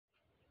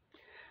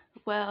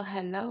Well,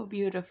 hello,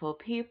 beautiful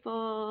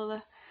people.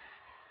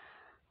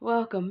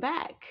 Welcome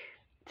back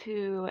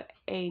to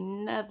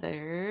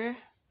another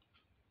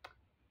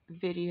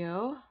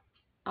video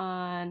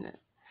on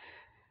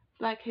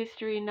Black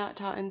History Not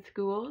Taught in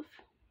Schools,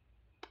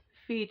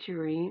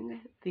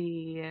 featuring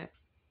the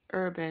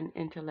Urban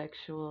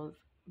Intellectuals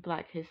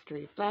Black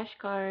History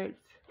flashcards.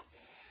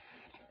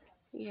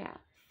 Yeah,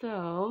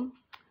 so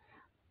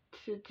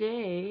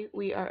today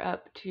we are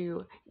up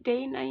to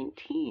day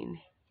 19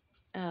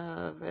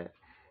 of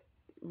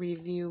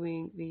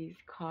reviewing these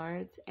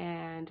cards,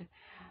 and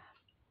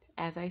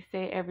as I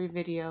say every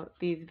video,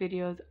 these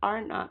videos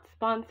are not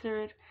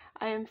sponsored.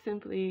 I am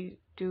simply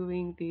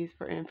doing these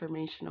for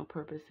informational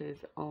purposes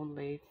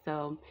only.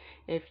 So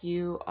if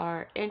you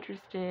are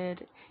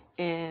interested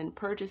in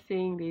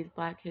purchasing these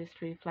Black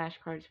History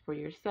flashcards for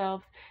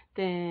yourselves,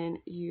 then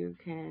you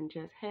can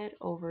just head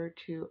over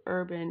to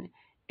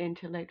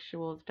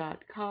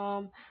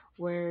urbanintellectuals.com,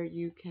 where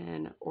you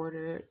can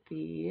order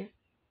the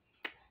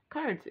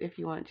cards if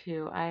you want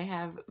to. I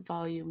have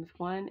volumes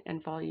 1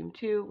 and volume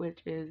 2, which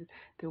is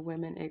the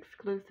women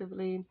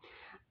exclusively.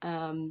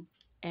 Um,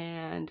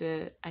 and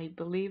I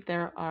believe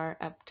there are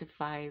up to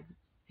 5.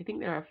 I think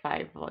there are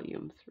 5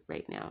 volumes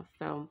right now.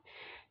 So,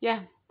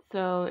 yeah.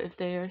 So if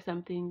they are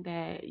something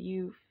that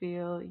you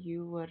feel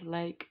you would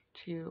like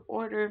to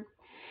order,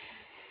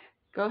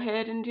 go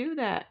ahead and do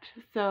that.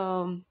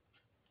 So,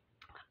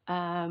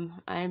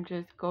 I'm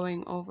just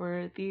going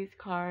over these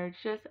cards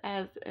just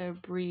as a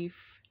brief,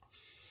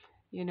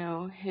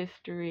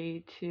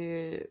 history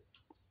to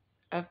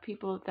of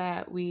people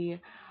that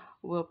we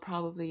will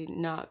probably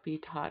not be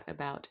taught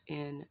about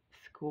in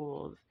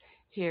schools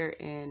here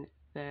in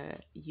the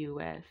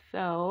US.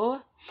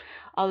 So,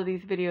 all of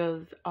these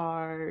videos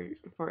are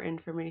for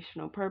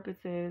informational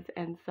purposes,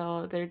 and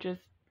so they're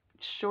just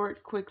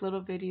short, quick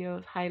little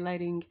videos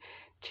highlighting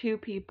 2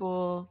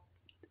 people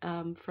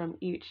from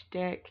each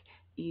deck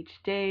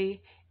each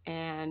day.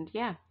 And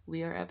yeah,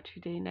 we are up to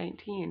day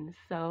 19.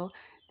 So,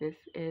 this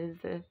is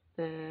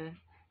the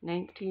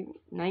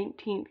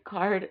 19th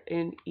card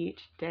in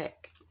each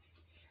deck.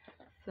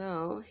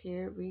 So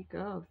here we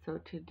go. So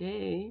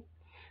today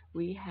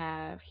we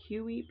have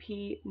Huey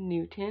P.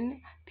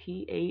 Newton,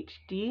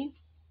 PhD,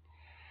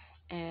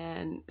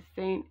 and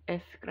Saint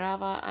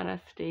Escrava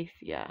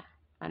Anastasia.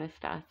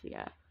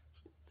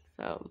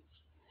 So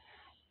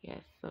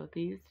yes, so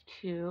these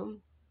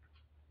two,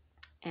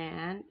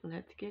 and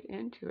let's get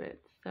into it.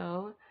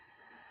 So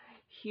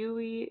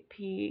Huey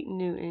P.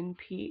 Newton,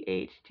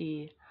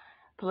 PhD,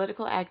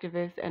 political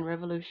activist and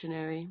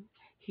revolutionary.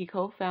 He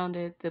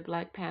co-founded the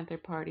Black Panther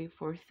Party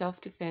for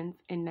self-defense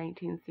in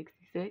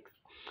 1966.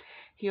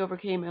 He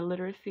overcame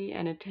illiteracy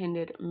and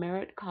attended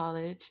Merritt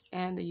College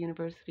and the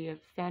University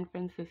of San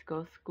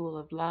Francisco School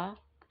of Law.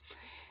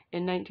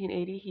 In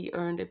 1980, he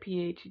earned a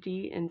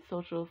PhD in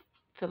social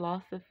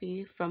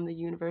philosophy from the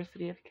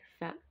University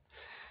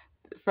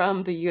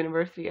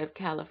of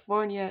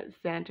California,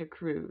 Santa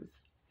Cruz.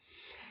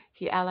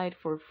 He allied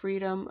for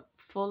freedom,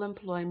 full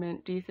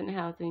employment, decent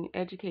housing,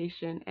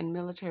 education, and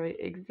military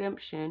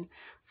exemption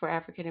for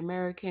African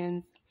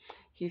Americans.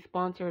 He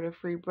sponsored a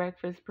free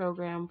breakfast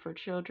program for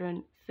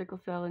children,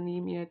 sickle cell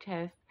anemia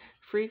tests,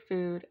 free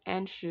food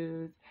and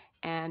shoes,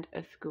 and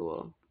a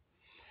school.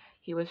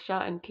 He was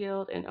shot and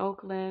killed in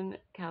Oakland,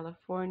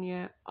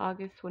 California,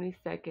 August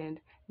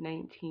 22nd,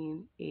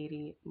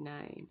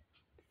 1989.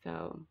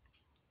 So,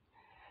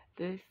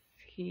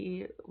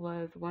 he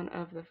was one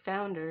of the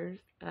founders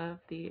of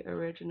the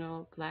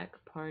original Black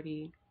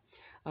Party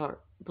or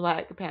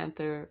Black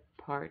Panther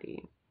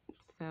Party.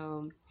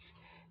 So,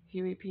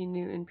 Huey P.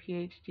 Newton,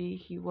 PhD,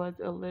 he was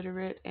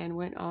illiterate and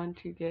went on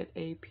to get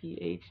a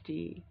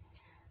PhD.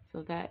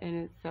 So that in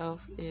itself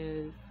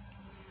is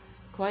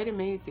quite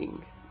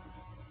amazing.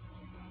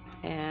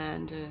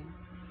 And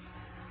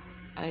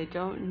I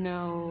don't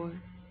know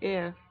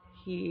if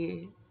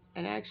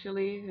and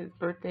actually his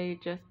birthday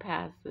just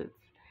passed.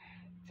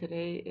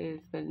 Today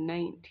is the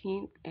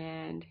 19th,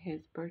 and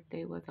his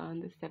birthday was on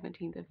the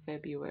 17th of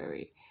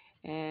February.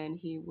 And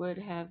he would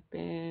have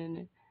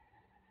been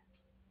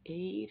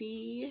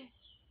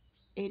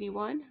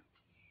 81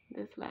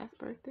 this last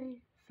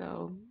birthday.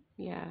 So,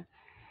 yeah,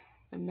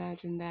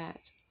 imagine that.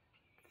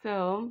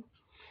 So,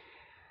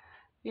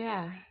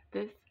 yeah,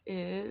 this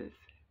is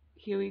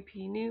Huey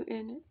P.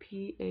 Newton,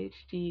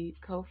 PhD,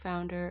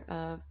 co-founder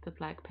of the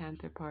Black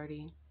Panther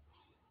Party.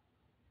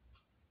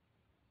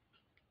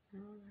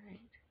 All right.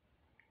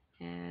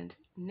 And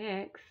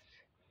next,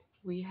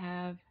 we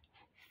have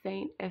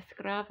Saint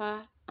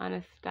Escrava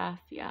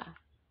Anastasia,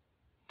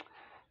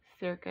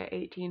 circa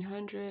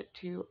 1800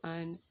 to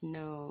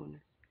unknown.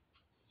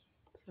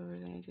 So we're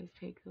going to just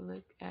take a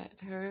look at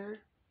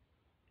her.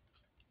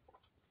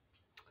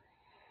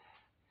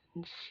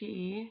 And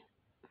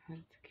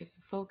let's get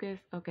it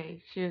focused.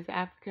 Okay, she is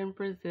African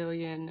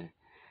Brazilian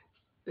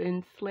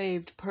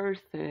enslaved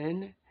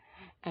person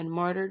and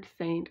martyred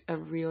saint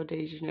of Rio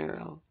de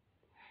Janeiro.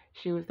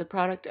 She was the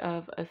product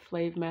of a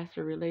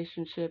slave-master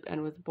relationship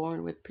and was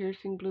born with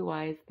piercing blue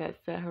eyes that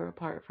set her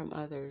apart from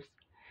others.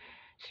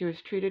 She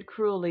was treated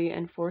cruelly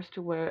and forced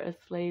to wear a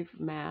slave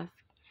mask,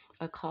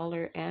 a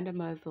collar, and a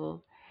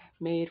muzzle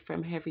made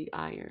from heavy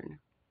iron.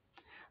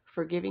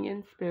 Forgiving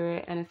in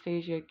spirit,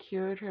 Anastasia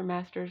cured her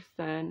master's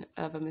son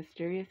of a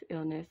mysterious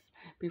illness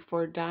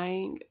before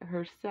dying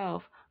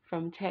herself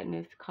from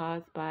tetanus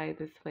caused by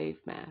the slave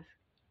mask.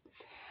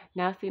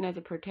 Now seen as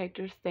a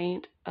protector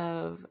saint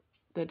of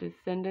the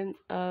descendants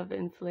of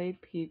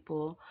enslaved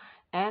people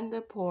and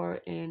the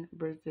poor in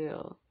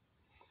Brazil.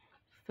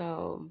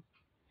 So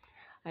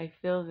I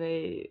feel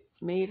they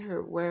made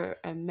her wear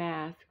a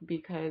mask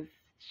because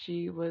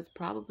she was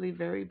probably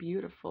very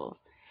beautiful.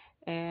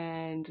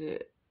 And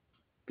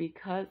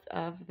because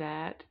of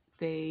that,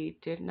 they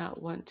did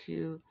not want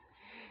her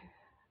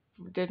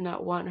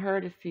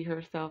to see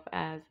herself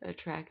as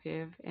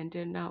attractive and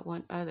did not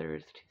want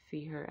others to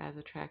see her as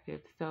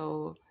attractive.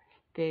 So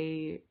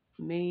they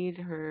made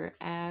her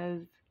as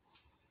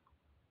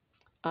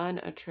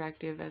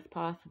unattractive as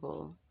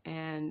possible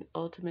and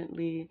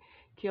ultimately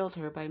killed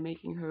her by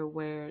making her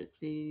wear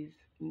the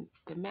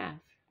mask.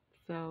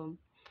 So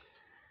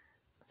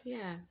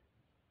yeah.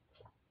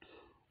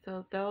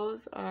 So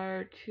those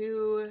are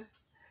two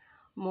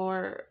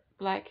more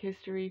Black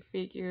history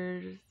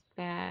figures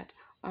that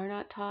are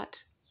not taught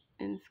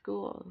in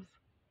schools.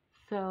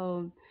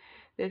 So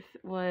this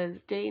was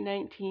day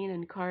 19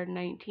 and card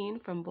 19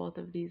 from both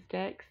of these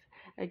decks.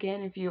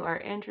 Again, if you are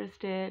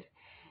interested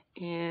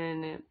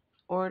in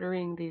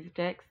ordering these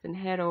decks, then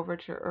head over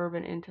to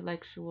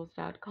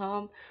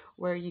urbanintellectuals.com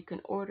where you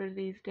can order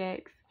these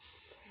decks.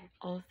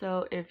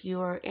 Also, if you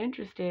are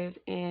interested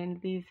in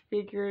these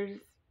figures,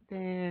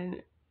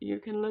 then you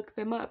can look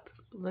them up.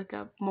 Look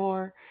up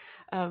more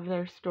of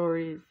their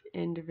stories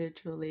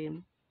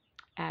individually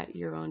at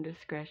your own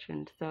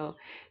discretion. So,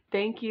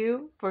 thank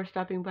you for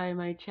stopping by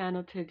my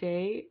channel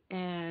today,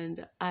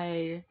 and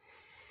I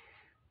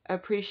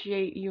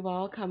appreciate you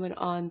all coming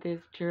on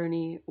this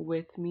journey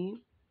with me.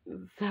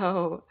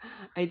 So,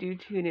 I do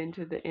tune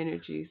into the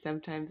energy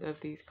sometimes of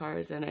these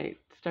cards, and I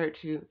start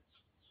to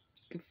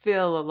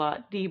feel a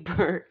lot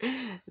deeper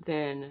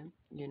than,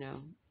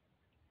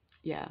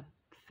 yeah.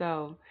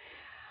 So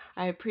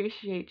I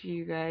appreciate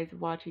you guys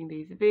watching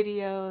these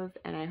videos,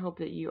 and I hope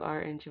that you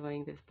are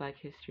enjoying this Black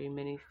History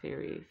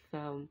mini-series.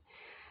 So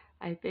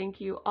I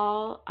thank you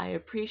all. I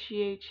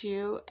appreciate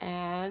you,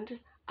 and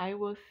I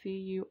will see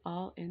you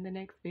all in the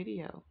next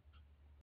video.